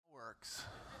works.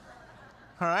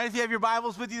 All right, if you have your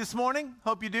Bibles with you this morning,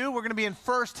 hope you do. We're going to be in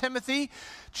 1 Timothy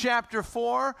chapter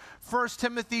 4. 1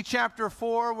 Timothy chapter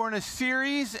 4, we're in a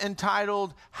series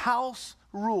entitled House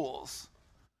Rules.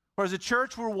 Where as a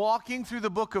church, we're walking through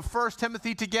the book of 1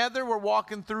 Timothy together. We're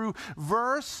walking through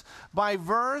verse by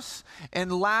verse.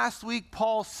 And last week,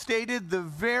 Paul stated the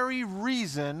very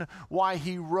reason why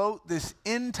he wrote this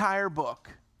entire book.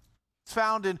 It's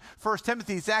found in 1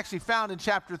 Timothy. It's actually found in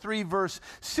chapter 3, verse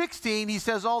 16. He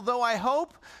says, although I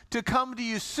hope to come to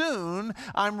you soon,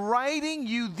 I'm writing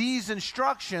you these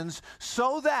instructions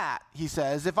so that, he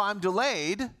says, if I'm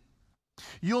delayed,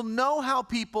 you'll know how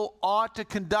people ought to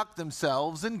conduct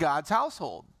themselves in God's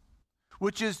household,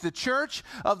 which is the church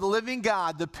of the living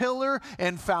God, the pillar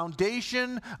and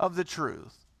foundation of the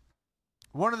truth.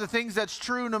 One of the things that's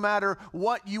true no matter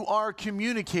what you are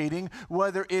communicating,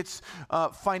 whether it's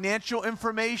financial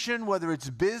information, whether it's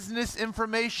business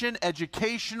information,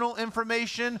 educational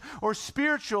information, or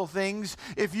spiritual things,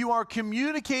 if you are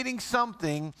communicating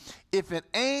something, if it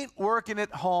ain't working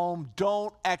at home,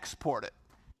 don't export it.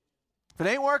 If it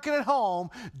ain't working at home,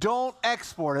 don't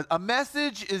export it. A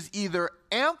message is either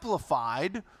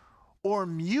amplified or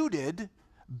muted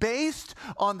based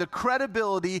on the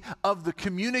credibility of the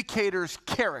communicator's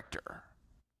character.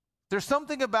 There's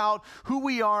something about who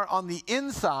we are on the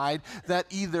inside that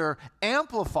either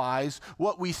amplifies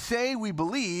what we say we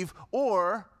believe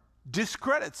or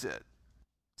discredits it.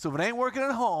 So if it ain't working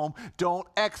at home, don't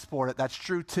export it. That's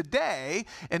true today,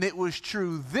 and it was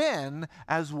true then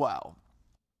as well.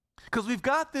 Because we've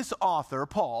got this author,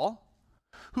 Paul,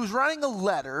 who's writing a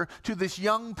letter to this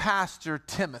young pastor,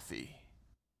 Timothy.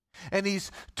 And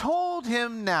he's told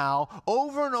him now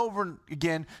over and over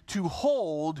again to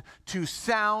hold to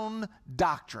sound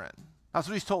doctrine. That's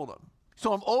what he's told him.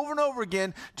 So him over and over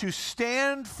again to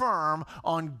stand firm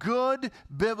on good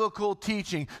biblical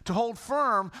teaching, to hold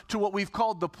firm to what we've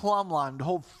called the plumb line, to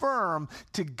hold firm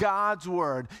to God's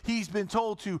word. He's been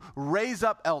told to raise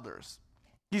up elders.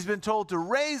 He's been told to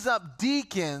raise up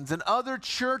deacons and other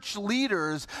church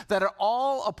leaders that are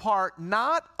all a part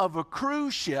not of a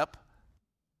cruise ship,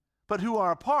 but who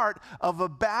are a part of a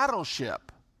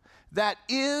battleship that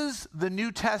is the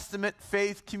New Testament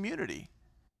faith community.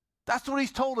 That's what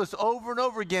he's told us over and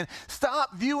over again.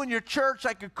 Stop viewing your church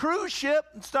like a cruise ship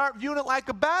and start viewing it like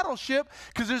a battleship,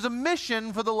 because there's a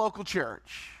mission for the local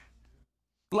church.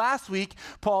 Last week,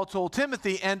 Paul told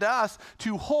Timothy and us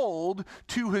to hold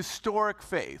to historic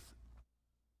faith.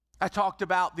 I talked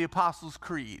about the Apostles'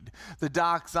 Creed, the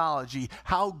doxology,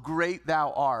 how great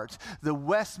thou art, the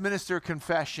Westminster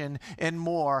Confession, and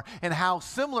more, and how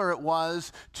similar it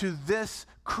was to this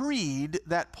creed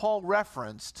that Paul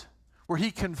referenced, where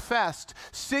he confessed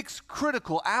 6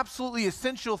 critical, absolutely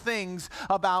essential things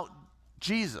about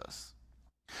Jesus.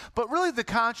 But really the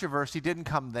controversy didn't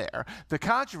come there. The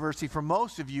controversy for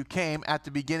most of you came at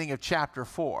the beginning of chapter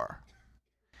 4.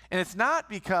 And it's not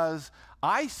because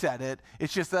I said it,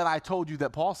 it's just that I told you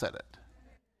that Paul said it.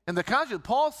 And the context,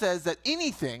 Paul says that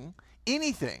any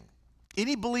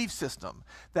belief system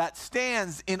that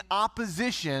stands in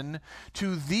opposition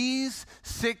to these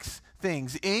 6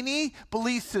 things, any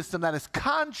belief system that is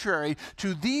contrary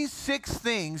to these 6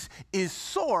 things is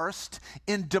sourced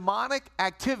in demonic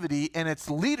activity, and its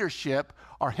leadership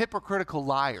are hypocritical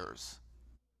liars.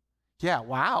 Yeah,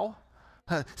 wow.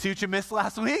 See what you missed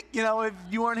last week? You know, if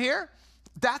you weren't here?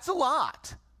 That's a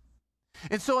lot.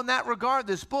 And so in that regard,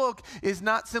 this book is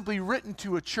not simply written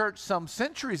to a church some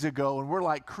centuries ago and we're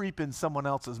like creeping someone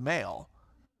else's mail.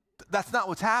 That's not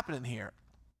what's happening here.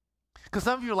 Because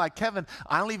some of you are like, Kevin,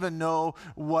 I don't even know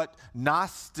what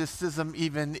Gnosticism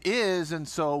even is, and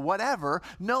so whatever.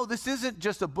 No, this isn't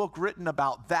just a book written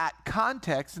about that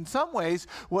context. In some ways,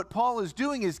 what Paul is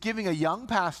doing is giving a young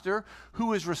pastor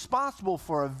who is responsible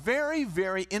for a very,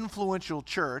 very influential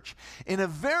church in a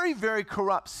very, very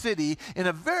corrupt city, in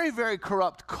a very, very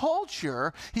corrupt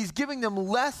culture. He's giving them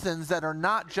lessons that are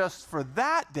not just for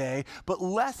that day, but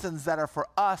lessons that are for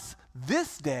us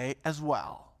this day as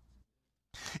well.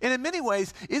 And in many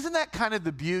ways, isn't that kind of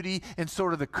the beauty and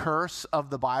sort of the curse of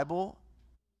the Bible?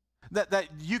 That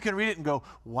you can read it and go,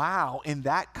 wow, in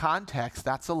that context,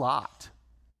 that's a lot.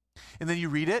 And then you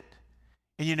read it,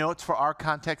 and you know it's for our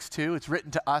context too. It's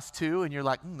written to us too, and you're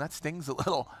like, that stings a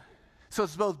little. So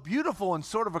it's both beautiful and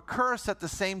sort of a curse at the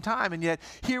same time, and yet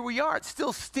here we are. It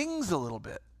still stings a little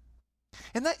bit.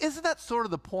 And isn't that sort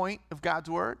of the point of God's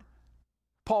word?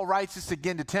 Paul writes this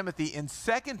again to Timothy in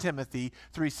 2 Timothy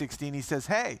 3:16. He says,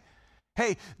 hey,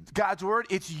 God's word,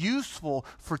 it's useful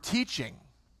for teaching.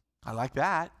 I like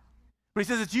that. But he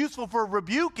says it's useful for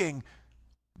rebuking.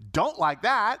 Don't like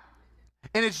that.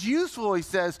 And it's useful, he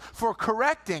says, for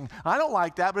correcting. I don't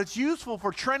like that, but it's useful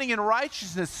for training in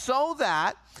righteousness so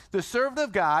that the servant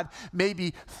of God may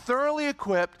be thoroughly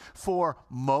equipped for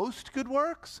most good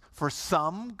works, for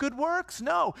some good works.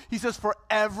 No, he says for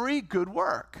every good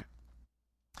work.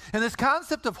 And this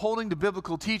concept of holding to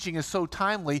biblical teaching is so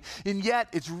timely, and yet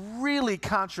it's really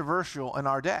controversial in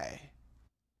our day.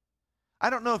 I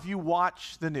don't know if you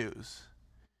watch the news.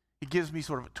 It gives me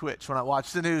sort of a twitch when I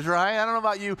watch the news, right? I don't know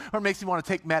about you, or it makes me want to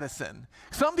take medicine.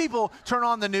 Some people turn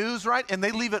on the news, right, and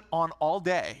they leave it on all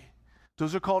day.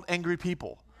 Those are called angry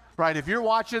people, right? If you're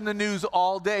watching the news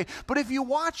all day. But if you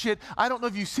watch it, I don't know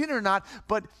if you've seen it or not,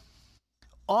 but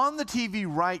on the TV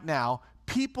right now,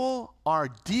 people are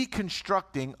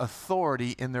deconstructing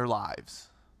authority in their lives.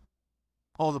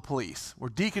 Oh, the police. We're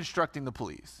deconstructing the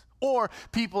police. Or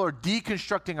people are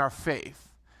deconstructing our faith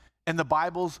and the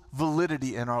Bible's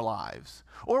validity in our lives.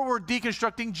 Or we're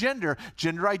deconstructing gender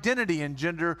identity, and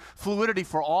gender fluidity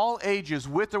for all ages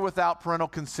with or without parental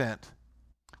consent.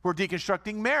 We're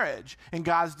deconstructing marriage and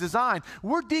God's design.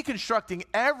 We're deconstructing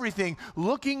everything,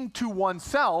 looking to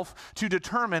oneself to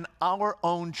determine our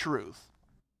own truth.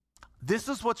 This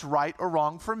is what's right or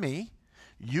wrong for me.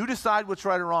 You decide what's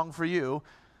right or wrong for you,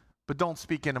 but don't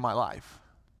speak into my life.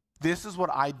 This is what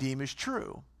I deem is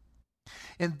true.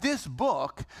 And this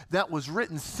book that was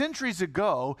written centuries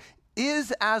ago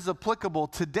is as applicable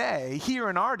today, here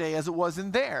in our day, as it was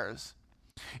in theirs.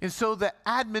 And so the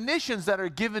admonitions that are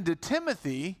given to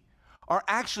Timothy are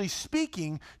actually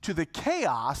speaking to the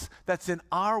chaos that's in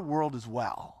our world as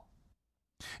well.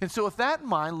 And so with that in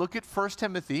mind, look at 1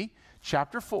 Timothy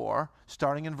chapter 4,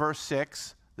 starting in verse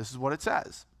 6. This is what it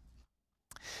says.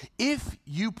 If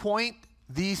you point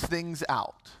these things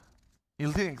out,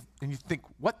 you think,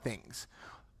 what things?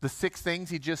 The 6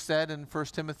 things he just said in 1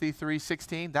 Timothy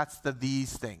 3:16, that's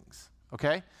these things,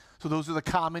 okay? So those are the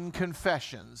common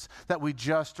confessions that we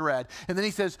just read. And then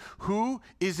he says, who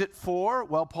is it for?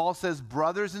 Well, Paul says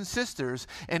brothers and sisters.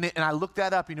 And I looked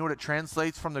that up. You know what it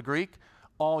translates from the Greek?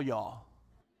 All y'all.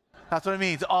 That's what it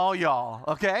means, all y'all,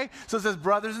 okay? So it says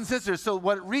brothers and sisters. So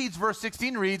what it reads, verse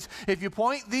 16 reads, if you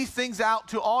point these things out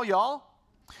to all y'all,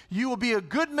 you will be a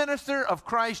good minister of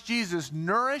Christ Jesus,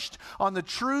 nourished on the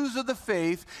truths of the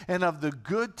faith and of the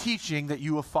good teaching that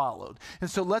you have followed. And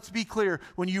so let's be clear,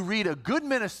 when you read a good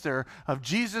minister of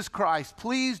Jesus Christ,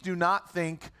 please do not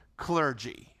think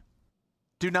clergy.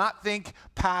 Do not think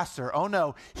pastor. Oh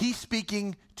no, he's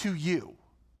speaking to you.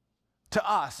 To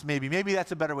us, maybe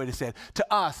that's a better way to say it.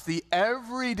 To us, the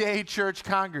everyday church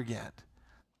congregant.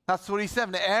 That's what he said.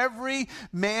 And every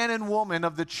man and woman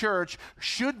of the church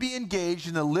should be engaged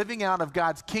in the living out of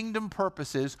God's kingdom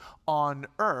purposes on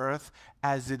earth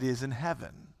as it is in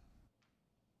heaven.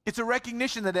 It's a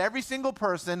recognition that every single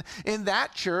person in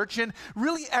that church, and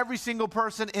really every single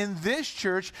person in this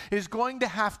church, is going to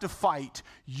have to fight.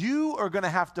 You are going to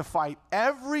have to fight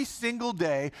every single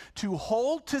day to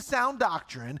hold to sound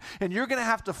doctrine, and you're going to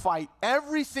have to fight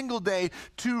every single day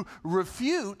to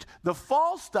refute the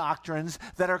false doctrines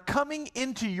that are coming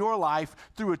into your life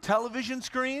through a television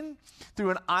screen,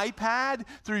 through an iPad,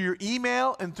 through your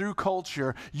email, and through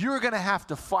culture. You're going to have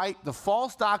to fight the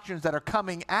false doctrines that are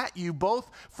coming at you, both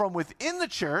from within the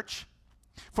church,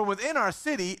 from within our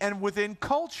city, and within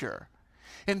culture.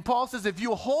 And Paul says if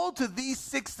you hold to these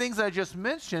 6 things that I just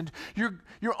mentioned,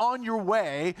 you're on your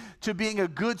way to being a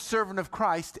good servant of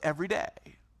Christ every day.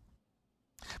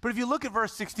 But if you look at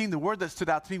verse 16, the word that stood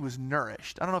out to me was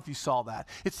nourished. I don't know if you saw that.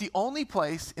 It's the only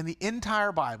place in the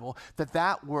entire Bible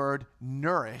that word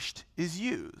nourished is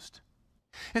used.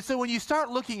 And so when you start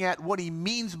looking at what he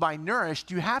means by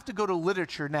nourished, you have to go to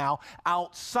literature now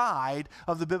outside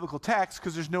of the biblical text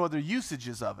because there's no other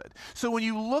usages of it. So when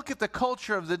you look at the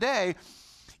culture of the day,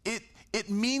 it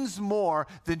means more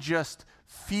than just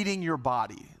feeding your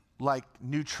body, like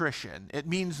nutrition. It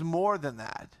means more than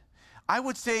that. I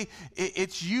would say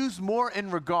it's used more in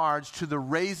regards to the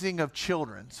raising of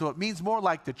children. So it means more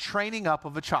like the training up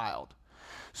of a child.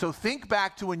 So think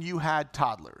back to when you had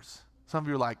toddlers. Some of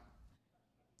you are like,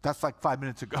 that's like 5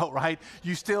 minutes ago, right?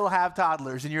 You still have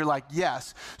toddlers, and you're like,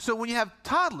 yes. So when you have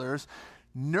toddlers,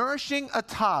 nourishing a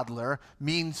toddler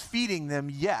means feeding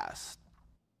them, yes.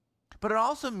 But it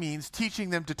also means teaching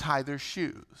them to tie their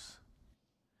shoes.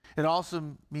 It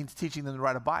also means teaching them to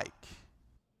ride a bike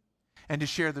and to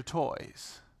share their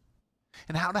toys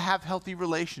and how to have healthy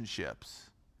relationships.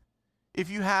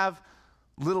 If you have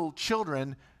little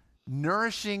children,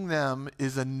 nourishing them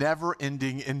is a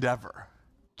never-ending endeavor.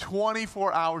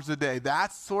 24 hours a day.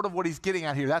 That's sort of what he's getting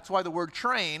at here. That's why the word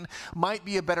train might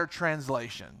be a better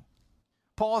translation.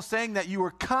 Paul is saying that you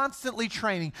are constantly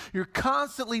training, you're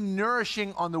constantly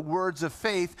nourishing on the words of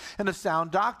faith and of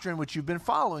sound doctrine which you've been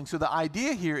following. So the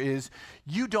idea here is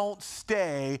you don't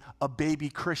stay a baby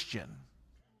Christian.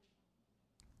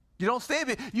 You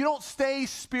don't stay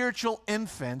spiritual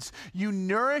infants. You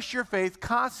nourish your faith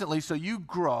constantly so you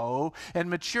grow and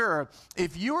mature.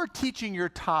 If you are teaching your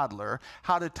toddler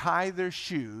how to tie their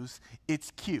shoes,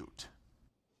 it's cute.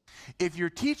 If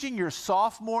you're teaching your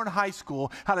sophomore in high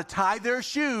school how to tie their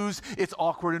shoes, it's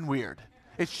awkward and weird.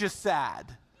 It's just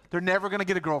sad. They're never going to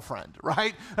get a girlfriend,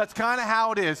 right? That's kind of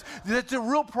how it is. There's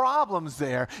real problems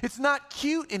there. It's not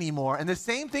cute anymore. And the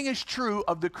same thing is true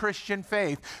of the Christian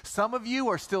faith. Some of you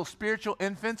are still spiritual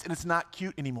infants, and it's not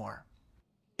cute anymore.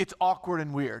 It's awkward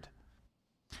and weird.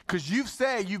 Because you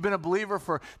say you've been a believer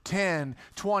for 10,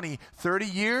 20, 30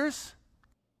 years,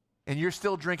 and you're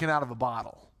still drinking out of a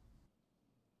bottle.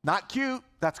 Not cute.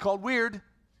 That's called weird.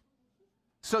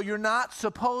 So you're not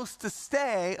supposed to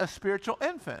stay a spiritual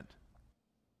infant.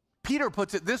 Peter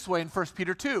puts it this way in 1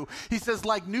 Peter 2. He says,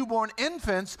 like newborn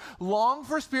infants, long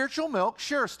for spiritual milk.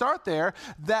 Sure, start there.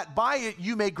 That by it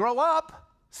you may grow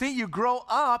up. See, you grow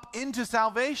up into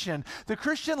salvation. The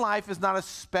Christian life is not a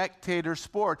spectator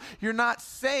sport. You're not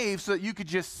saved so that you could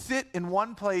just sit in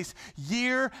one place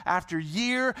year after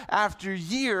year after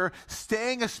year,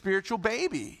 staying a spiritual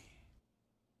baby.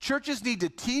 Churches need to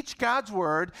teach God's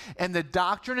word and the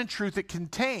doctrine and truth it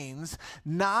contains,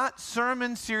 not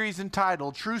sermon series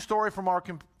entitled "True Story from our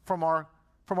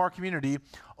Community: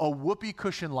 A Whoopee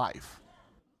Cushion Life."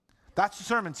 That's the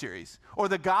sermon series, or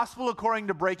the Gospel According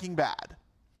to Breaking Bad,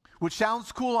 which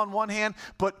sounds cool on one hand,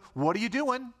 but what are you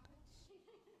doing?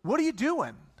 What are you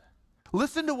doing?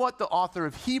 Listen to what the author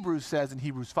of Hebrews says in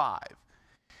Hebrews 5.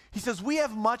 He says, "We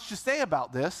have much to say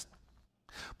about this,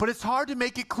 but it's hard to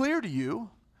make it clear to you,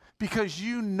 because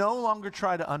you no longer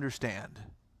try to understand.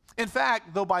 In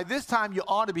fact, though by this time you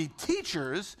ought to be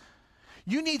teachers,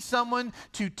 you need someone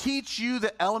to teach you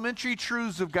the elementary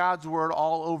truths of God's word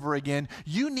all over again.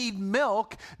 You need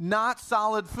milk, not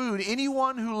solid food.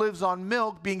 Anyone who lives on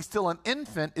milk, being still an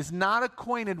infant, is not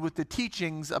acquainted with the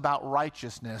teachings about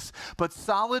righteousness. But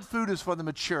solid food is for the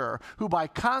mature, who by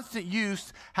constant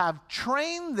use have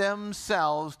trained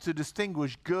themselves to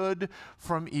distinguish good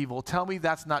from evil." Tell me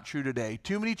that's not true today.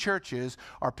 Too many churches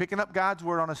are picking up God's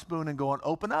word on a spoon and going,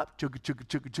 "Open up," chugga, chugga,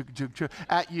 chugga, chugga, chugga, chugga,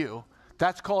 at you.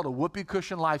 That's called a Whoopee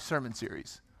Cushion Life sermon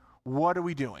series. What are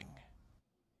we doing?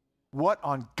 What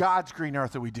on God's green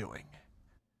earth are we doing?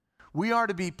 We are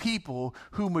to be people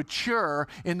who mature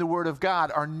in the Word of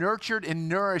God, are nurtured and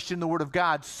nourished in the Word of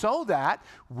God so that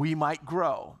we might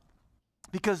grow.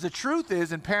 Because the truth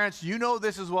is, and parents, you know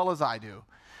this as well as I do,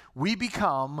 we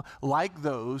become like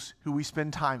those who we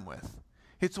spend time with.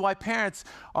 It's why parents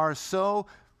are so,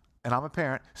 and I'm a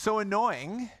parent, so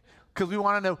annoying, because we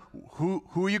want to know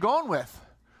who are you going with?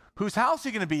 Whose house are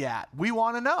you going to be at? We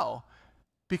want to know.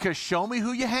 Because show me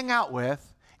who you hang out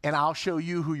with, and I'll show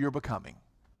you who you're becoming.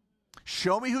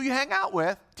 Show me who you hang out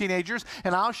with, teenagers,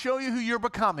 and I'll show you who you're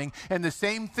becoming. And the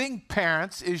same thing,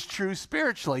 parents, is true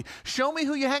spiritually. Show me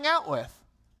who you hang out with,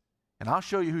 and I'll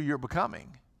show you who you're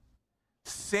becoming.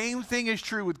 Same thing is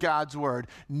true with God's word.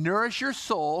 Nourish your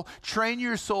soul, train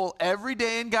your soul every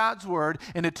day in God's word,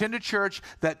 and attend a church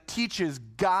that teaches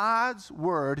God's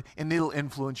word, and it'll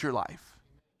influence your life.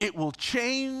 It will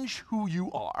change who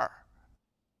you are.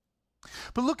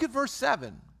 But look at verse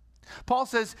 7. Paul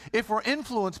says, if we're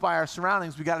influenced by our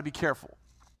surroundings, we got to be careful.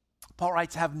 Paul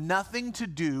writes, have nothing to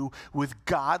do with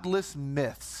godless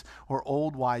myths or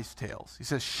old wives' tales. He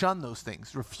says, shun those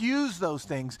things, refuse those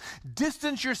things,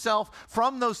 distance yourself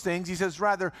from those things. He says,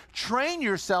 rather, train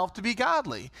yourself to be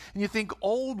godly. And you think,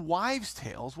 old wives'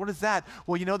 tales, what is that?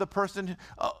 Well, you know the person,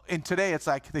 and today it's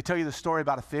like they tell you the story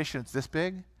about a fish and it's this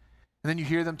big, and then you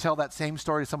hear them tell that same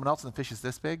story to someone else and the fish is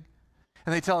this big.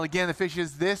 And they tell it again, the fish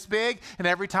is this big, and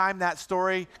every time that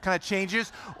story kind of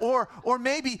changes. Or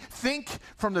maybe think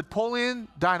from Napoleon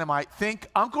Dynamite, think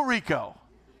Uncle Rico,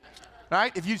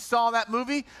 right? If you saw that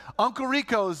movie, Uncle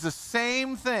Rico is the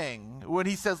same thing when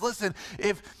he says, listen,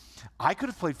 if I could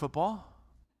have played football,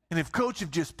 and if coach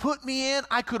had just put me in,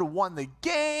 I could have won the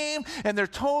game, and they're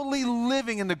totally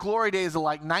living in the glory days of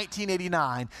like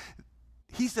 1989.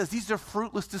 He says these are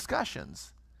fruitless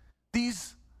discussions.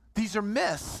 These are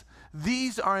myths.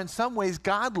 These are in some ways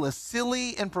godless,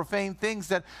 silly, and profane things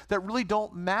that really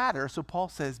don't matter. So Paul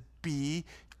says, be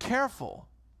careful.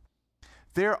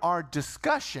 There are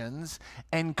discussions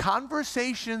and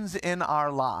conversations in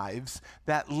our lives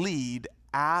that lead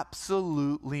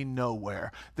absolutely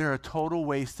nowhere. They're a total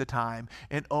waste of time.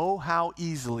 And oh, how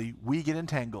easily we get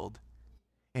entangled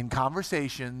in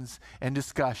conversations and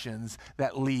discussions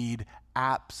that lead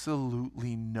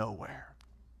absolutely nowhere.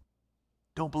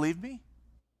 Don't believe me?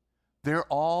 They're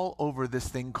all over this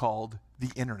thing called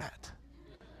the internet.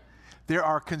 There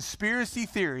are conspiracy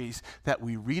theories that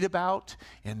we read about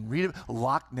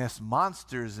Loch Ness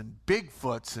monsters and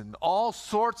Bigfoots and all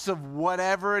sorts of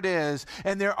whatever it is.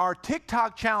 And there are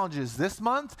TikTok challenges this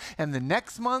month and the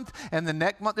next month and the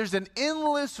next month. There's an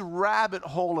endless rabbit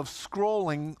hole of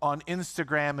scrolling on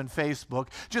Instagram and Facebook,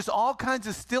 just all kinds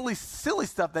of silly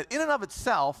stuff that in and of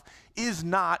itself is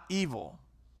not evil.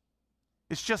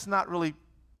 It's just not really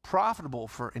profitable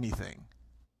for anything.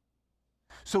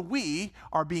 So we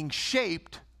are being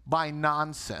shaped by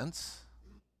nonsense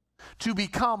to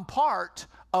become part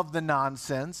of the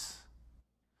nonsense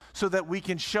so that we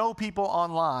can show people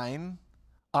online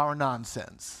our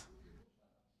nonsense.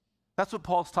 That's what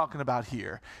Paul's talking about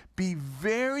here. Be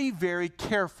very, very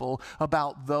careful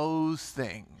about those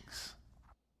things.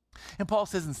 And Paul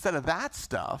says instead of that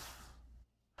stuff,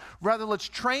 rather let's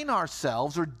train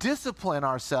ourselves or discipline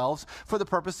ourselves for the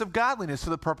purpose of godliness,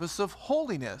 for the purpose of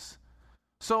holiness.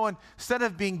 So instead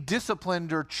of being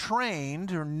disciplined or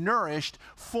trained or nourished,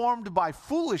 formed by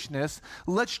foolishness,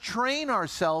 let's train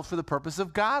ourselves for the purpose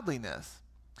of godliness.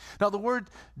 Now, the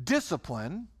word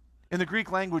discipline in the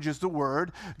Greek language is the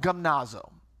word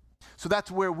gymnazo. So that's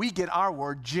where we get our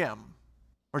word gym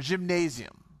or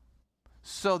gymnasium.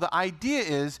 So the idea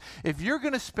is if you're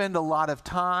going to spend a lot of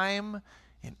time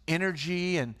and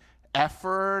energy and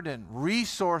effort and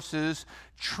resources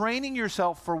training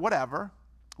yourself for whatever,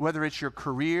 whether it's your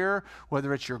career,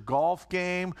 whether it's your golf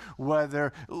game,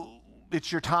 whether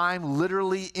it's your time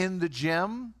literally in the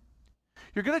gym,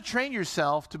 you're going to train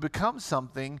yourself to become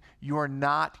something you are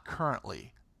not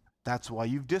currently. That's why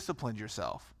you've disciplined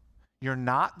yourself. You're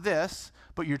not this,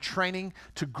 but you're training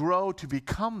to grow to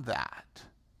become that.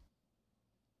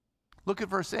 Look at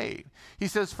verse 8. He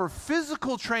says, for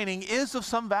physical training is of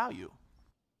some value,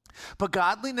 but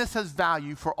godliness has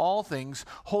value for all things,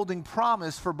 holding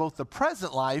promise for both the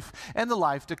present life and the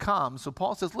life to come. So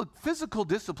Paul says, look, physical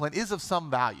discipline is of some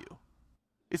value.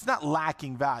 It's not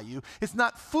lacking value. It's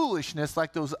not foolishness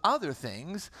like those other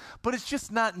things, but it's just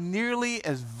not nearly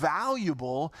as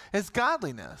valuable as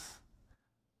godliness.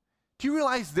 Do you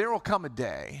realize there will come a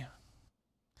day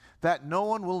that no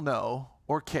one will know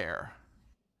or care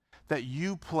that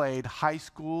you played high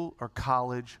school or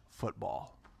college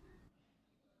football?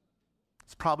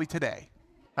 It's probably today,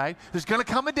 right? There's going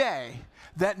to come a day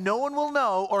that no one will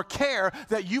know or care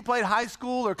that you played high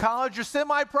school or college or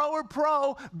semi-pro or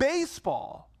pro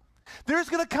baseball. There's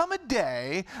going to come a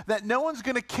day that no one's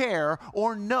going to care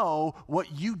or know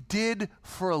what you did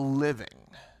for a living,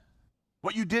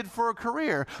 what you did for a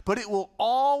career, but it will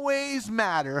always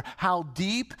matter how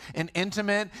deep and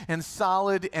intimate and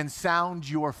solid and sound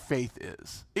your faith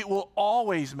is. It will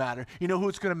always matter. You know who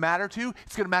it's going to matter to?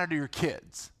 It's going to matter to your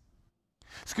kids.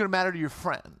 It's going to matter to your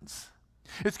friends.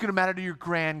 It's going to matter to your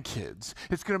grandkids.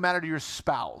 It's going to matter to your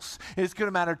spouse. It's going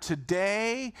to matter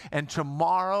today and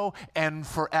tomorrow and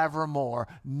forevermore.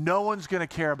 No one's going to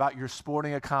care about your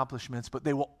sporting accomplishments, but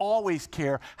they will always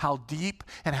care how deep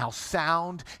and how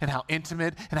sound and how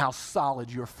intimate and how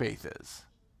solid your faith is.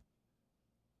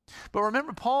 But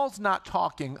remember, Paul's not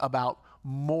talking about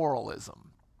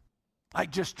moralism, like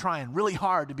just trying really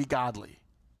hard to be godly.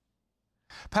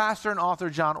 Pastor and author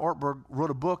John Ortberg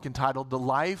wrote a book entitled The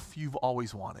Life You've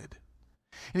Always Wanted.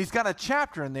 And he's got a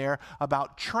chapter in there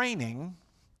about training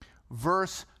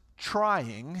versus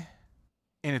trying,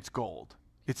 and it's gold.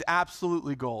 It's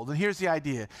absolutely gold. And here's the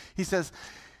idea. He says,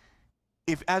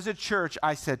 if as a church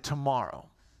I said tomorrow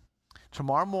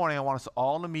morning I want us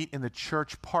all to meet in the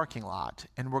church parking lot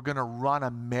and we're going to run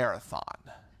a marathon.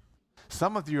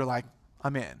 Some of you are like,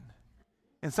 I'm in.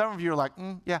 And some of you are like,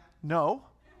 yeah, no.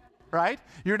 Right?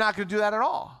 You're not going to do that at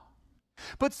all.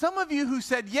 But some of you who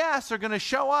said yes are going to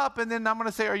show up, and then I'm going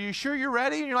to say, are you sure you're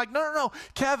ready? And you're like, no,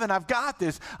 Kevin, I've got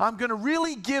this. I'm going to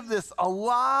really give this a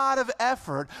lot of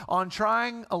effort on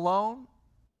trying alone.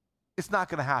 It's not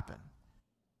going to happen.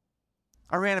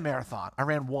 I ran a marathon. I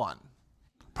ran one.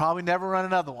 Probably never run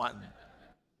another one.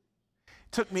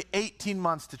 It took me 18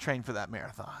 months to train for that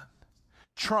marathon.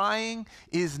 Trying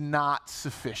is not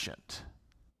sufficient.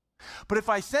 But if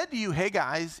I said to you, hey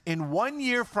guys, in 1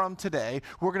 year from today,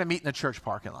 we're going to meet in the church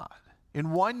parking lot.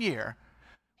 In 1 year,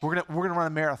 we're going to run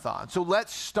a marathon. So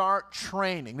let's start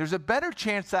training. There's a better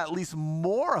chance that at least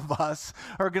more of us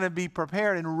are going to be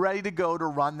prepared and ready to go to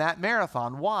run that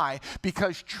marathon. Why?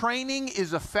 Because training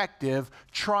is effective,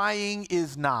 trying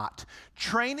is not.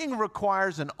 Training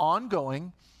requires an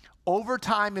ongoing,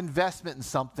 overtime investment in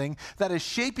something that is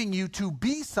shaping you to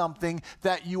be something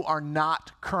that you are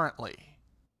not currently.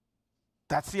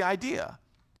 That's the idea.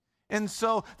 And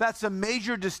so that's a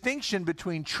major distinction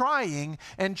between trying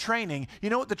and training. You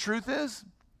know what the truth is?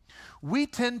 We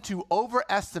tend to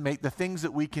overestimate the things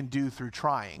that we can do through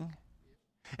trying,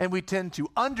 and we tend to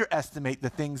underestimate the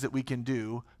things that we can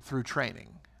do through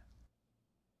training.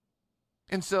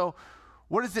 And so,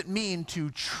 what does it mean to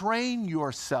train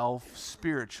yourself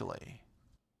spiritually?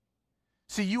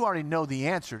 See, you already know the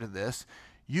answer to this.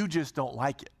 You just don't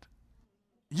like it.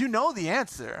 You know the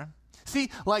answer.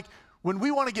 See, like when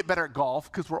we want to get better at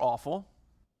golf because we're awful,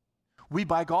 we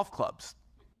buy golf clubs.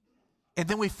 And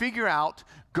then we figure out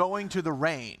going to the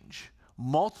range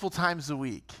multiple times a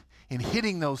week and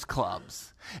hitting those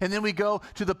clubs. And then we go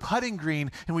to the putting green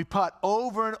and we putt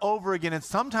over and over again. And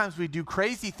sometimes we do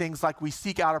crazy things like we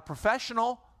seek out a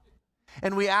professional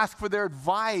and we ask for their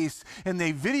advice, and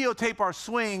they videotape our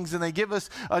swings and they give us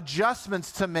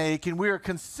adjustments to make, and we are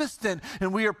consistent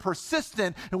and we are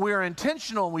persistent and we are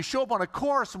intentional, and we show up on a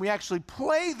course and we actually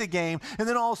play the game, and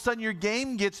then all of a sudden your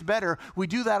game gets better. We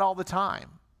do that all the time.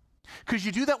 Because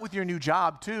you do that with your new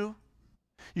job too.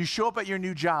 You show up at your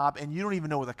new job and you don't even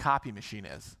know where the copy machine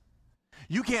is.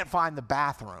 You can't find the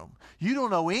bathroom. You don't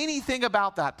know anything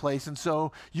about that place, and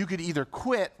so you could either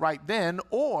quit right then,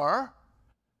 or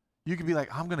you could be like,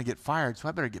 I'm going to get fired, so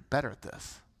I better get better at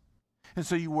this. And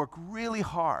so you work really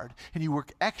hard, and you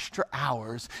work extra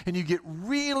hours, and you get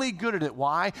really good at it.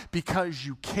 Why? Because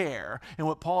you care. And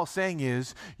what Paul is saying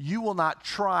is, you will not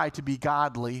try to be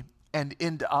godly and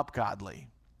end up godly.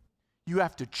 You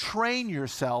have to train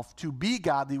yourself to be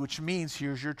godly, which means,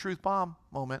 here's your truth bomb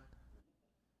moment,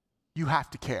 you have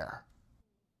to care.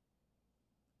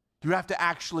 You have to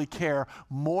actually care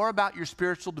more about your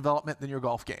spiritual development than your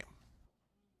golf game.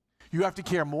 You have to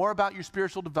care more about your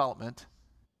spiritual development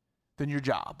than your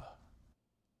job.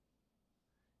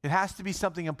 It has to be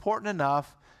something important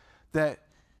enough that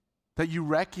you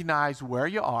recognize where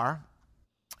you are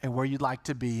and where you'd like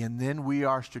to be, and then we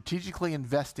are strategically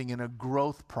investing in a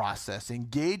growth process,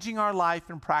 engaging our life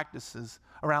and practices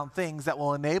around things that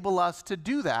will enable us to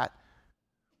do that,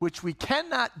 which we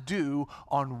cannot do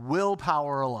on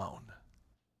willpower alone.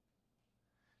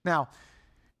 Now,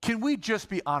 can we just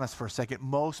be honest for a second?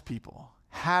 Most people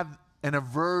have an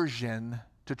aversion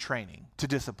to training, to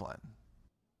discipline.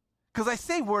 Because I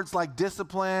say words like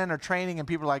discipline or training, and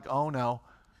people are like, oh no,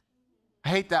 I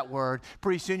hate that word.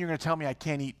 Pretty soon you're going to tell me I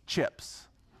can't eat chips.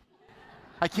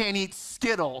 I can't eat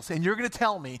Skittles. And you're going to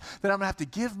tell me that I'm going to have to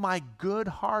give my good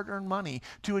hard-earned money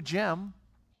to a gym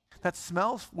that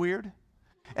smells weird.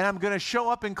 And I'm going to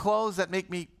show up in clothes that make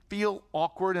me feel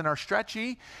awkward and are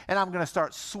stretchy. And I'm going to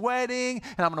start sweating.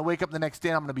 And I'm going to wake up the next day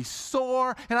and I'm going to be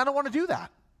sore. And I don't want to do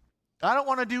that. I don't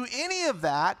want to do any of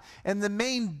that. And the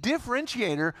main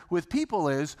differentiator with people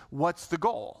is, what's the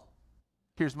goal?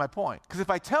 Here's my point. Because if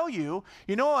I tell you,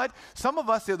 you know what, some of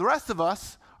us, the rest of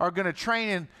us, are going to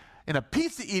train in a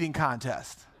pizza eating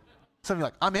contest. Some of you are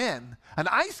like, I'm in. An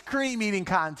ice cream eating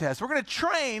contest. We're going to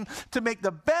train to make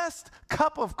the best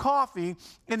cup of coffee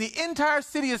in the entire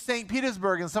city of St.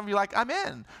 Petersburg. And some of you are like, I'm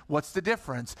in. What's the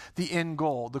difference? The end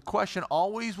goal. The question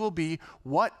always will be,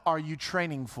 what are you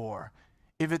training for?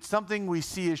 If it's something we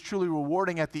see as truly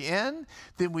rewarding at the end,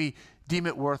 then we deem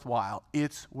it worthwhile.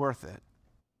 It's worth it.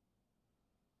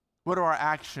 What do our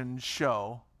actions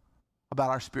show about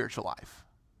our spiritual life?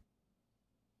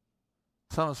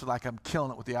 Some of us are like, I'm killing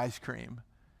it with the ice cream,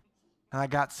 and I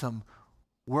got some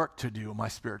work to do in my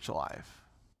spiritual life.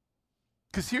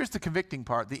 Because here's the convicting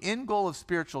part. The end goal of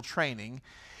spiritual training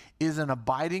is an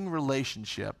abiding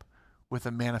relationship with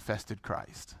a manifested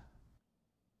Christ.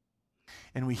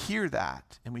 And we hear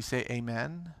that, and we say,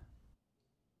 amen,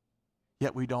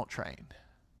 yet we don't train.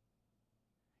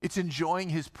 It's enjoying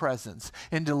his presence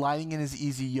and delighting in his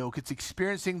easy yoke. It's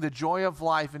experiencing the joy of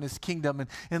life in his kingdom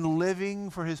and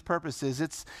living for his purposes.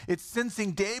 It's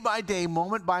sensing day by day,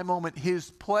 moment by moment,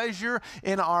 his pleasure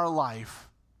in our life.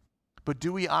 But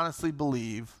do we honestly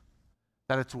believe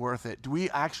that it's worth it? Do we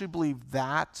actually believe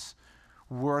that's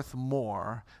worth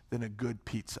more than a good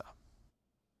pizza?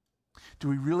 Do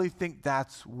we really think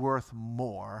that's worth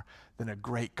more than a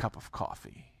great cup of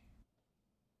coffee?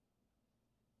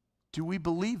 Do we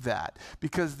believe that?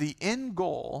 Because the end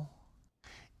goal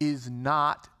is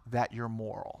not that you're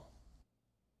moral.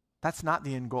 That's not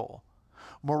the end goal.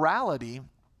 Morality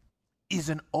is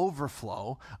an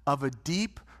overflow of a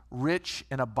deep, rich,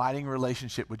 and abiding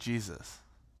relationship with Jesus.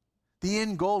 The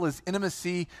end goal is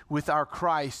intimacy with our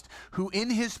Christ, who in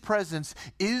his presence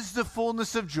is the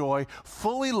fullness of joy,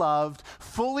 fully loved,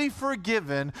 fully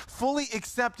forgiven, fully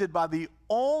accepted by the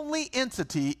only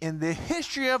entity in the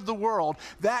history of the world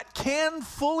that can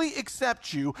fully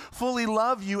accept you, fully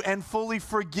love you, and fully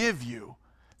forgive you.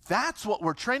 That's what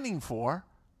we're training for.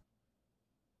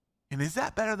 And is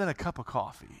that better than a cup of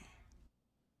coffee?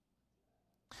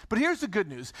 But here's the good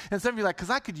news. And some of you are like, because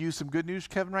I could use some good news,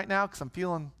 Kevin, right now, because I'm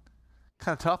feeling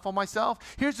kind of tough on myself.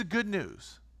 Here's the good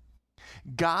news.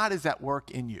 God is at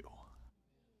work in you.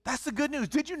 That's the good news.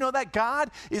 Did you know that God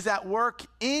is at work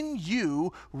in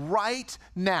you right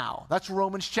now? That's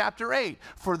Romans chapter 8.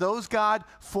 For those God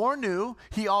foreknew,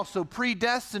 he also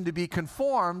predestined to be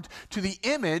conformed to the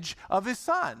image of his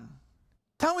Son.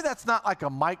 Tell me that's not like a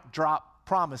mic drop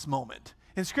promise moment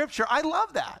in Scripture. I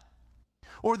love that.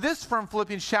 Or this from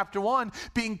Philippians chapter 1,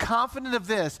 being confident of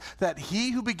this, that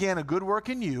he who began a good work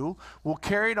in you will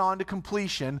carry it on to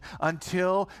completion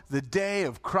until the day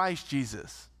of Christ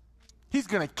Jesus. He's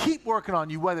going to keep working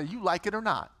on you whether you like it or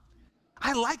not.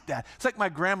 I like that. It's like my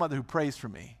grandmother who prays for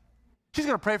me. She's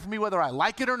going to pray for me whether I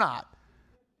like it or not.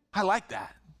 I like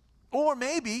that. Or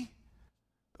maybe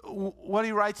what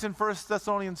he writes in 1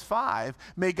 Thessalonians 5,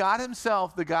 may God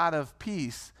himself, the God of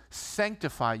peace,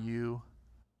 sanctify you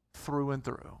through and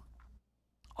through.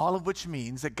 All of which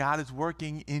means that God is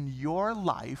working in your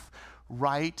life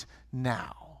right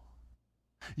now.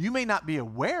 You may not be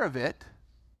aware of it.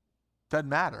 Doesn't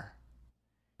matter.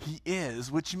 He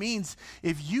is, which means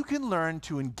if you can learn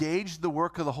to engage the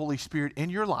work of the Holy Spirit in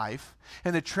your life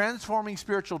and the transforming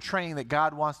spiritual training that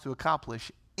God wants to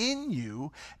accomplish in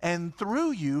you and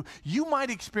through you, you might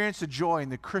experience a joy in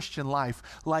the Christian life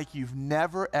like you've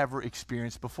never, ever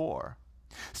experienced before.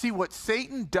 See, what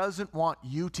Satan doesn't want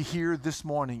you to hear this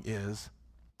morning is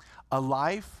a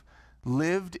life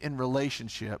lived in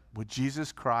relationship with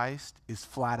Jesus Christ is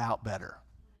flat out better.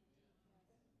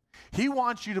 He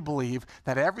wants you to believe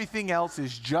that everything else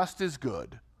is just as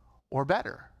good or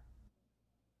better.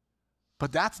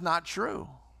 But that's not true.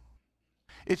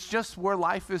 It's just where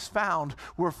life is found,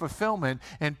 where fulfillment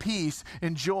and peace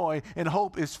and joy and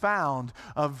hope is found,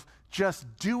 of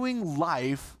just doing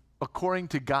life according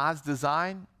to God's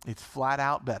design. It's flat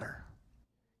out better.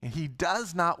 And he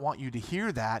does not want you to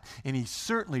hear that, and he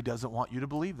certainly doesn't want you to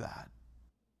believe that.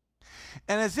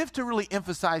 And as if to really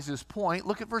emphasize this point,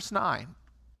 look at verse 9.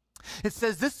 It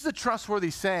says, this is a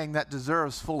trustworthy saying that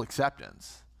deserves full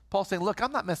acceptance. Paul's saying, look,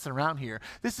 I'm not messing around here.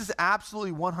 This is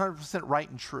absolutely 100% right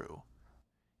and true.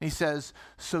 And he says,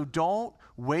 so don't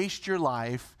waste your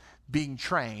life being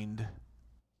trained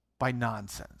by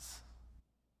nonsense.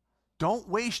 Don't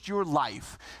waste your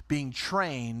life being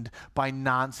trained by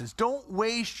nonsense. Don't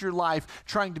waste your life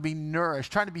trying to be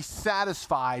nourished, trying to be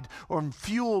satisfied or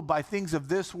fueled by things of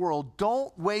this world.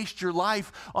 Don't waste your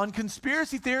life on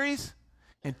conspiracy theories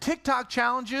and TikTok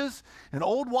challenges and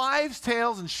old wives'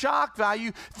 tales and shock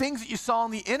value, things that you saw on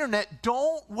the internet.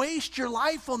 Don't waste your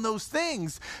life on those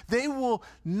things. They will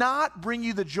not bring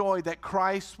you the joy that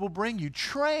Christ will bring you.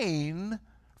 Train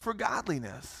for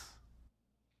godliness.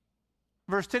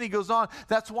 Verse 10, he goes on,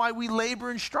 that's why we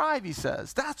labor and strive, he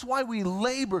says. That's why we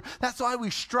labor. That's why we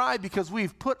strive, because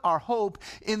we've put our hope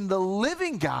in the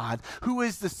living God, who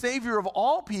is the Savior of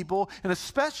all people, and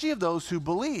especially of those who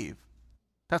believe.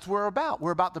 That's what we're about.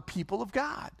 We're about the people of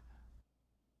God.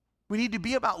 We need to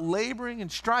be about laboring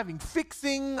and striving,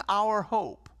 fixing our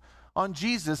hope on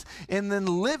Jesus, and then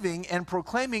living and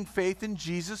proclaiming faith in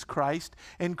Jesus Christ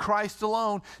and Christ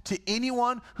alone to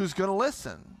anyone who's going to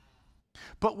listen.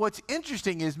 But what's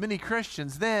interesting is many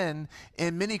Christians then,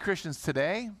 and many Christians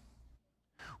today,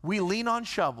 we lean on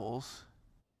shovels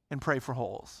and pray for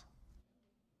holes.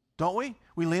 Don't we?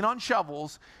 We lean on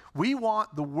shovels. We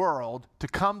want the world to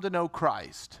come to know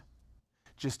Christ.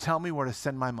 Just tell me where to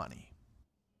send my money.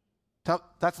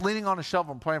 That's leaning on a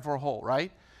shovel and praying for a hole,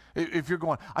 right? If you're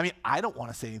going, I don't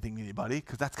want to say anything to anybody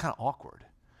because that's kind of awkward.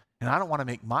 And I don't want to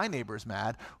make my neighbors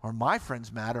mad or my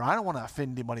friends mad, or I don't want to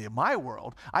offend anybody in my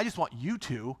world. I just want you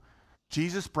to,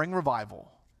 Jesus, bring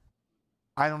revival.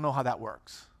 I don't know how that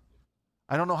works.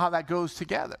 I don't know how that goes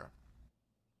together.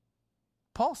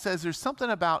 Paul says there's something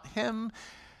about him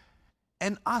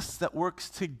and us that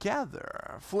works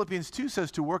together. Philippians 2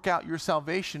 says to work out your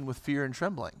salvation with fear and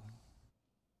trembling.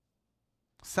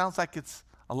 Sounds like it's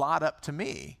a lot up to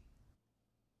me.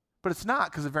 But it's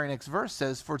not, because the very next verse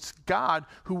says, for it's God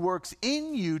who works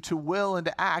in you to will and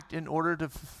to act in order to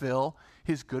fulfill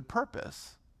his good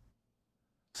purpose.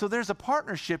 So there's a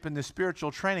partnership in this spiritual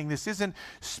training. This isn't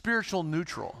spiritual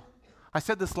neutral. I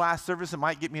said this last service, it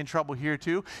might get me in trouble here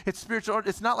too. It's spiritual.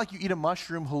 It's not like you eat a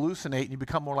mushroom, hallucinate, and you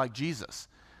become more like Jesus.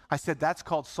 I said, that's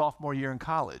called sophomore year in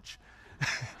college.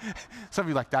 Some of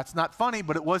you are like, that's not funny,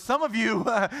 but it was some of you.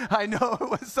 I know it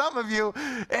was some of you.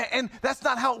 And that's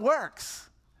not how it works.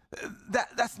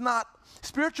 That's not,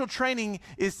 spiritual training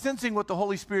is sensing what the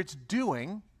Holy Spirit's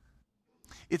doing.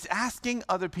 It's asking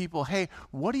other people, hey,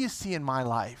 what do you see in my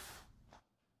life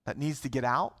that needs to get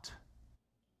out?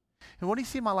 And what do you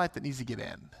see in my life that needs to get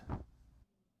in?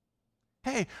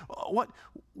 Hey, what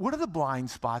are the blind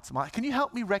spots in my life? Can you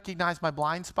help me recognize my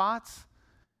blind spots?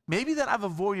 Maybe that I've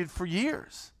avoided for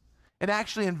years. And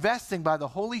actually investing by the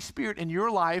Holy Spirit in your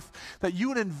life, that you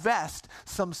would invest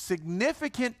some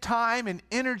significant time and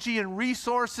energy and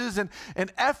resources and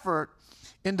effort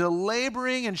into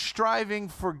laboring and striving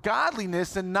for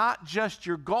godliness, and not just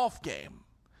your golf game,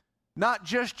 not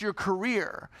just your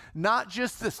career, not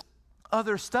just this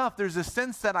other stuff. There's a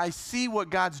sense that I see what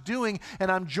God's doing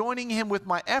and I'm joining him with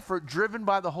my effort, driven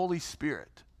by the Holy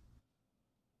Spirit.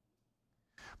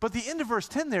 But the end of verse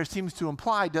 10 there seems to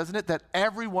imply, doesn't it, that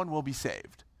everyone will be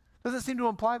saved? Does it seem to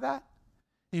imply that?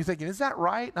 And you're thinking, is that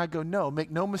right? And I go, no, make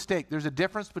no mistake. There's a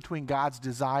difference between God's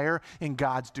desire and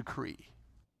God's decree.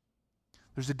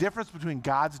 There's a difference between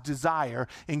God's desire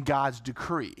and God's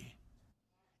decree.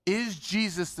 Is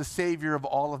Jesus the Savior of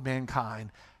all of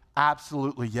mankind?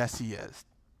 Absolutely, yes, he is.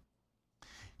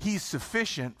 He's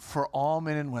sufficient for all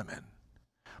men and women.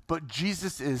 But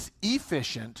Jesus is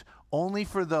efficient only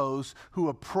for those who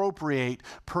appropriate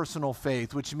personal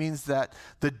faith, which means that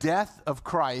the death of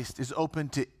Christ is open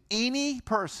to any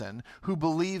person who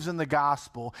believes in the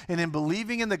gospel. And in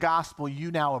believing in the gospel,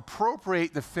 you now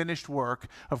appropriate the finished work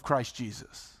of Christ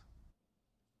Jesus.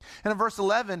 And in verse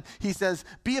 11, he says,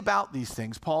 be about these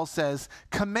things. Paul says,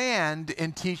 command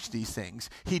and teach these things.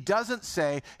 He doesn't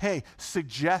say, hey,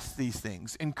 suggest these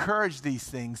things, encourage these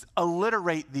things,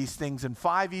 alliterate these things in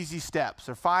 5 easy steps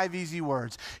or 5 easy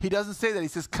words. He doesn't say that. He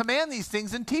says, command these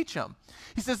things and teach them.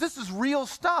 He says, this is real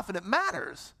stuff and it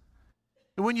matters.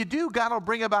 And when you do, God will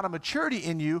bring about a maturity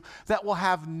in you that will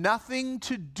have nothing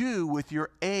to do with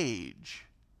your age.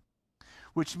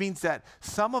 Which means that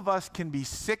some of us can be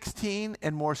 16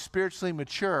 and more spiritually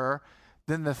mature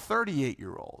than the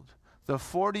 38-year-old, the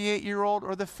 48-year-old,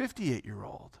 or the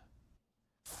 58-year-old.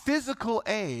 Physical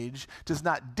age does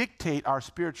not dictate our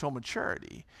spiritual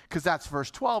maturity, because that's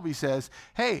verse 12. He says,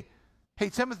 hey,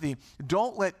 Timothy,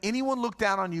 don't let anyone look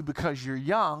down on you because you're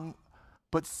young,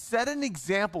 but set an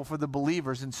example for the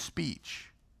believers in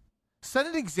speech. Set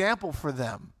an example for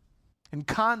them in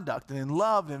conduct and in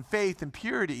love and faith and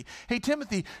purity. Hey,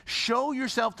 Timothy, show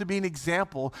yourself to be an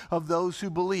example of those who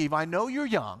believe. I know you're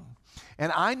young,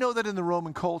 and I know that in the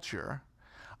Roman culture,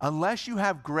 unless you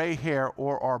have gray hair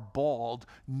or are bald,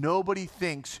 nobody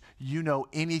thinks you know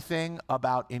anything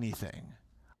about anything.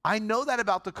 I know that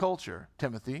about the culture,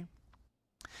 Timothy.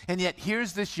 And yet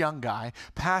here's this young guy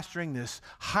pastoring this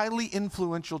highly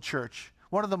influential church,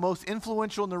 one of the most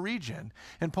influential in the region.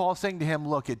 And Paul's saying to him,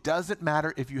 look, it doesn't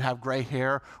matter if you have gray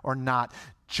hair or not.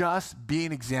 Just be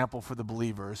an example for the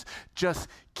believers. Just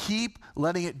keep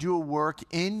letting it do a work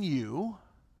in you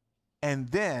and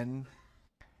then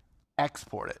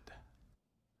export it.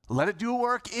 Let it do a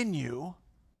work in you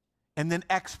and then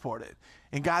export it.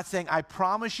 And God's saying, I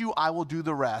promise you I will do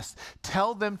the rest.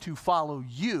 Tell them to follow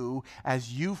you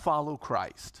as you follow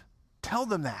Christ. Tell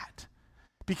them that.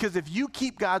 Because if you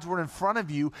keep God's word in front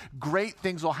of you, great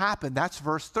things will happen. That's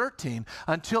verse 13.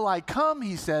 Until I come,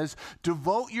 he says,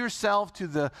 devote yourself to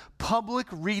the public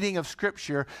reading of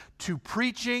Scripture, to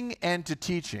preaching and to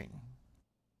teaching.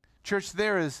 Church,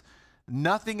 there is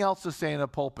nothing else to say in a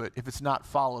pulpit if it's not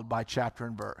followed by chapter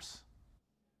and verse.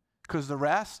 Because the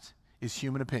rest is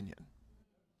human opinion.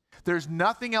 There's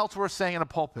nothing else worth saying in a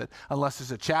pulpit unless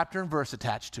there's a chapter and verse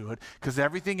attached to it, because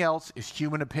everything else is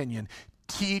human opinion.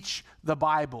 Teach the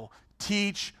Bible.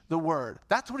 Teach the Word.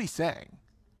 That's what he's saying.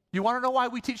 You want to know why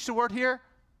we teach the Word here?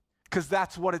 Because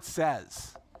that's what it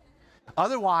says.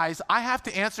 Otherwise, I have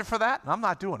to answer for that, and I'm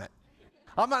not doing it.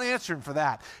 I'm not answering for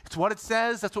that. It's what it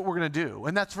says. That's what we're going to do.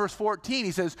 And that's verse 14.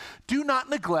 He says, do not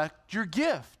neglect your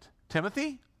gift,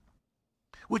 Timothy,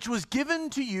 which was given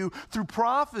to you through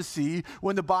prophecy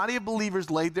when the body of believers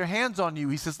laid their hands on you.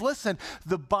 He says, listen,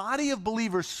 the body of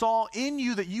believers saw in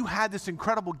you that you had this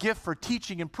incredible gift for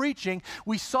teaching and preaching.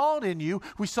 We saw it in you.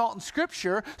 We saw it in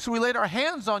Scripture. So we laid our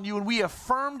hands on you and we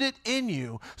affirmed it in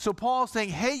you. So Paul's saying,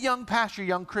 hey, young pastor,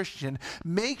 young Christian,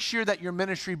 make sure that your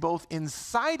ministry both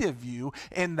inside of you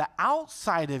and the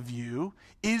outside of you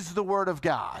is the Word of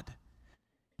God.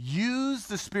 Use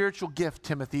the spiritual gift,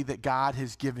 Timothy, that God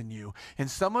has given you. And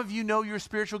some of you know your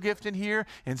spiritual gift in here,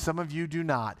 and some of you do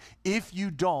not. If you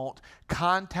don't,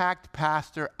 contact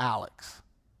Pastor Alex.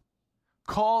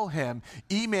 call him,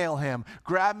 email him,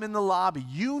 grab him in the lobby.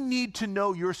 You need to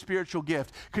know your spiritual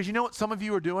gift. Because you know what some of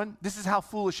you are doing? This is how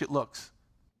foolish it looks.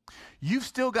 You've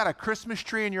still got a Christmas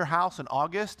tree in your house in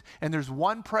August, and there's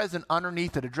one present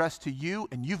underneath it addressed to you,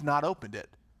 and you've not opened it.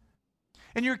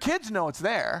 And your kids know it's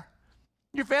there.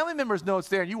 Your family members know it's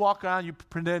there, and you walk around, you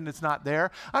pretend it's not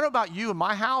there. I don't know about you. In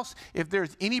my house, if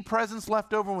there's any presents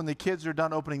left over when the kids are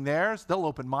done opening theirs, they'll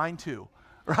open mine too,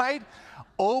 right?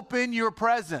 Open your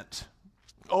present.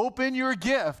 Open your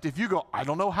gift. If you go, I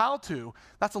don't know how to,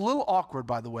 that's a little awkward,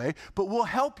 by the way, but we'll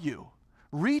help you.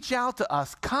 Reach out to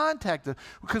us, contact us,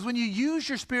 because when you use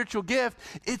your spiritual gift,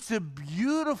 it's a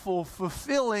beautiful,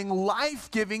 fulfilling,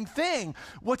 life-giving thing.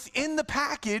 What's in the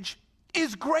package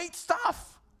is great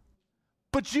stuff.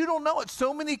 But you don't know it.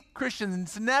 So many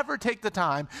Christians never take the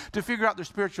time to figure out their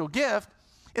spiritual gift,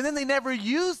 and then they never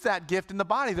use that gift in the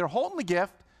body. They're holding the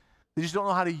gift, they just don't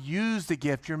know how to use the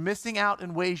gift. You're missing out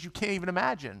in ways you can't even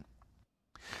imagine.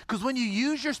 Because when you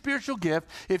use your spiritual gift,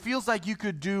 it feels like you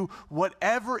could do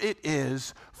whatever it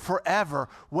is forever,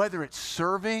 whether it's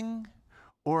serving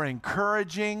or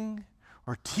encouraging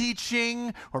or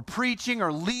teaching or preaching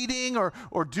or leading or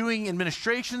doing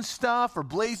administration stuff or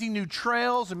blazing new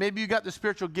trails, or maybe you got the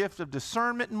spiritual gift of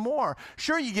discernment and more.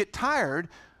 Sure, you get tired,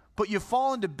 but you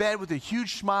fall into bed with a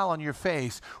huge smile on your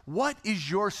face. What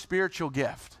is your spiritual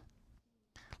gift?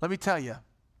 Let me tell you,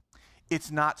 it's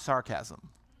not sarcasm,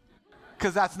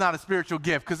 because that's not a spiritual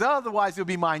gift, because otherwise it'll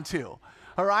be mine too.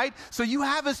 All right? So you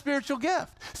have a spiritual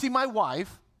gift. See, my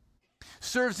wife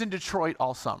serves in Detroit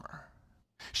all summer.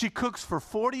 She cooks for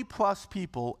 40 plus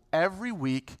people every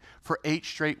week for 8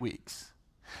 straight weeks.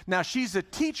 Now, she's a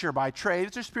teacher by trade.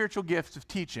 It's her spiritual gift of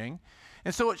teaching.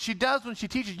 And so what she does when she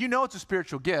teaches, you know it's a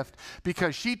spiritual gift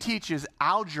because she teaches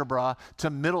algebra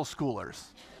to middle schoolers.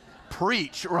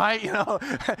 Preach, right? You know,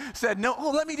 said, no,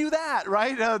 oh, let me do that,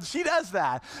 right? She does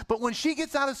that. But when she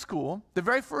gets out of school, the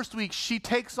very first week, she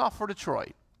takes off for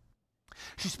Detroit.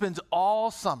 She spends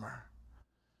all summer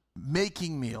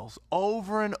making meals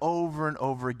over and over and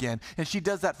over again. And she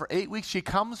does that for 8 weeks. She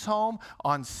comes home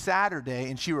on Saturday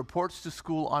and she reports to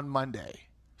school on Monday.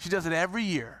 She does it every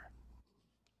year.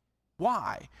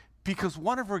 Why? Because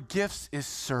one of her gifts is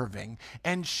serving,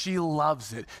 and she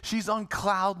loves it. She's on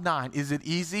cloud 9. Is it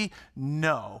easy?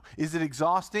 No. Is it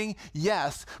exhausting?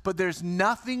 Yes. But there's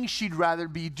nothing she'd rather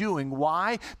be doing.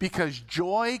 Why? Because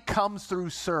joy comes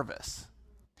through service.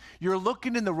 You're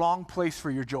looking in the wrong place for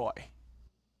your joy.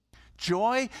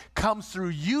 Joy comes through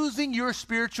using your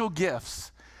spiritual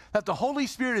gifts that the Holy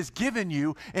Spirit has given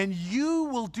you, and you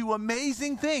will do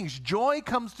amazing things. Joy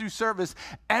comes through service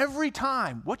every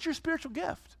time. What's your spiritual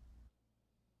gift?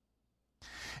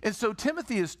 And so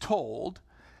Timothy is told,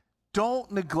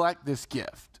 don't neglect this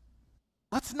gift.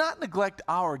 Let's not neglect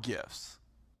our gifts.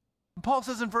 And Paul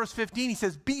says in verse 15, he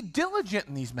says, be diligent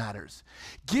in these matters.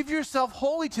 Give yourself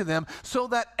wholly to them so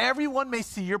that everyone may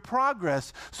see your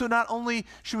progress. So not only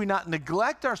should we not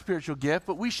neglect our spiritual gift,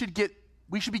 but we should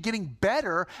be getting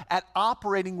better at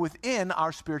operating within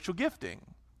our spiritual gifting.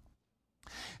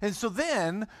 And so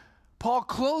then Paul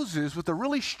closes with a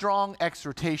really strong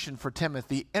exhortation for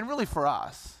Timothy and really for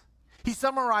us. He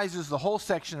summarizes the whole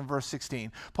section in verse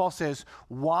 16. Paul says,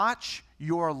 watch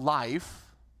your life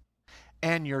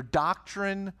and your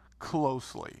doctrine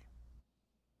closely.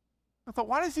 I thought,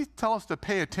 why does he tell us to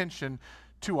pay attention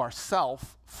to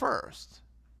ourself first?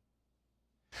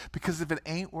 Because if it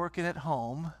ain't working at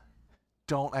home,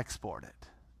 don't export it.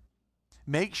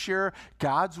 Make sure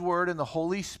God's Word and the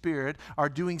Holy Spirit are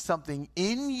doing something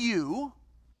in you,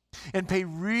 and pay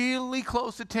really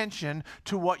close attention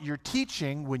to what you're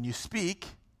teaching when you speak,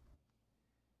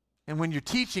 and when you're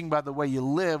teaching by the way you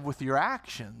live with your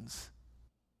actions.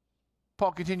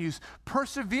 Paul continues,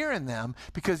 persevere in them,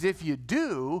 because if you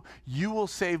do, you will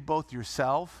save both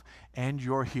yourself and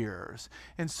your hearers.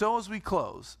 And so as we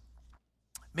close,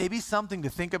 maybe something to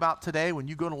think about today when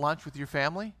you go to lunch with your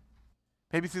family,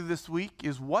 maybe through this week,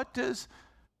 is what does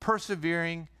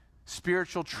persevering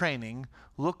spiritual training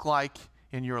look like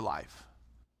in your life?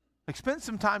 Like, spend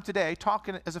some time today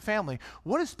talking as a family.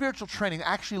 What does spiritual training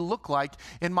actually look like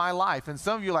in my life? And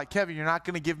some of you are like, Kevin, you're not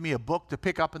going to give me a book to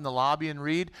pick up in the lobby and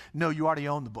read. No, you already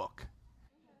own the book.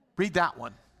 Read that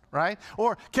one, right?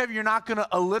 Or, Kevin, you're not going to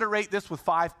alliterate this with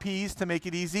 5 P's to make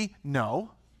it easy.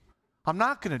 No, I'm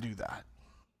not going to do that.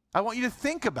 I want you to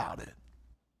think about it.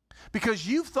 Because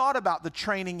you've thought about the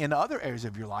training in other areas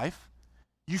of your life.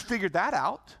 You figured that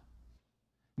out.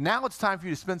 Now it's time for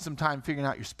you to spend some time figuring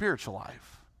out your spiritual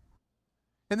life.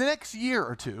 In the next year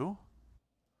or two,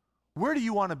 where do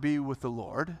you want to be with the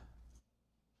Lord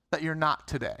that you're not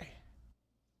today?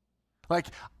 Like,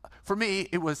 for me,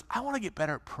 it was, I want to get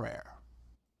better at prayer.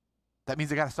 That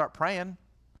means I got to start praying.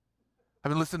 I've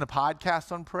been listening to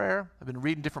podcasts on prayer. I've been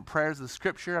reading different prayers of the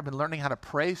Scripture. I've been learning how to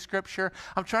pray Scripture.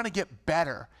 I'm trying to get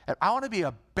better. I want to be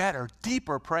a better,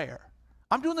 deeper prayer.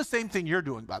 I'm doing the same thing you're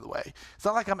doing, by the way. It's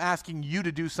not like I'm asking you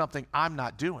to do something I'm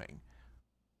not doing.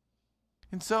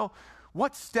 And so,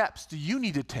 what steps do you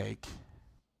need to take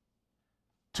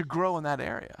to grow in that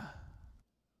area?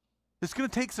 It's going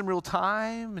to take some real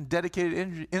time and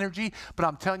dedicated energy, but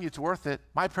I'm telling you it's worth it.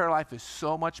 My prayer life is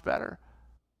so much better.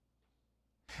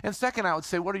 And second, I would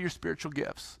say, what are your spiritual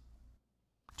gifts?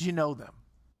 Do you know them?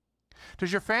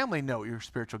 Does your family know your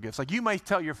spiritual gifts? Like you might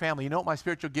tell your family, you know what my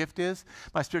spiritual gift is?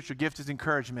 My spiritual gift is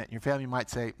encouragement. And your family might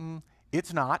say,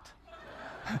 it's not.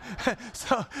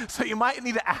 So you might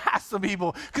need to ask some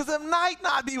people, because it might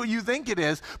not be what you think it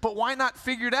is, but why not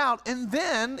figure it out? And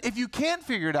then, if you can't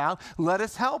figure it out, let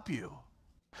us help you.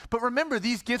 But remember,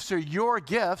 these gifts are your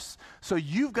gifts, so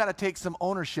you've got to take some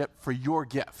ownership for your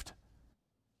gift.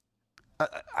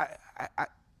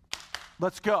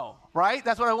 Let's go, right?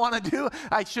 That's what I want to do.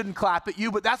 I shouldn't clap at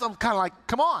you, but that's I'm kind of like,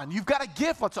 come on, you've got a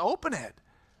gift, let's open it.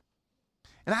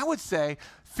 And I would say,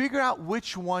 figure out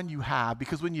which one you have,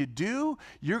 because when you do,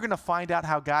 you're going to find out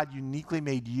how God uniquely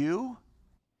made you.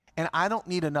 And I don't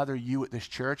need another you at this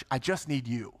church. I just need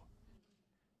you.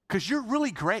 Because you're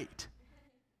really great.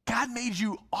 God made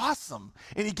you awesome.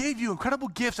 And he gave you incredible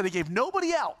gifts that he gave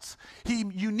nobody else. He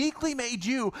uniquely made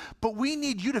you, but we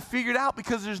need you to figure it out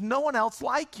because there's no one else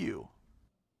like you.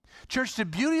 Church, the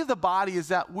beauty of the body is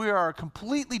that we are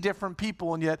completely different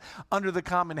people, and yet under the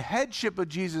common headship of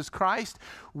Jesus Christ,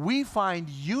 we find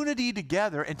unity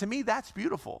together, and to me, that's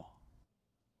beautiful.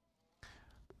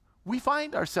 We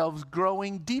find ourselves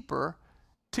growing deeper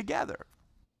together.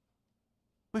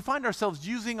 We find ourselves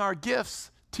using our gifts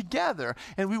together,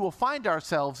 and we will find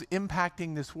ourselves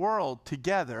impacting this world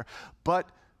together. But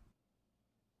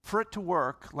for it to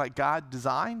work like God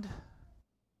designed,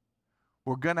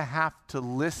 we're going to have to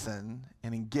listen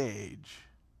and engage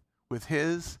with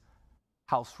his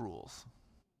house rules.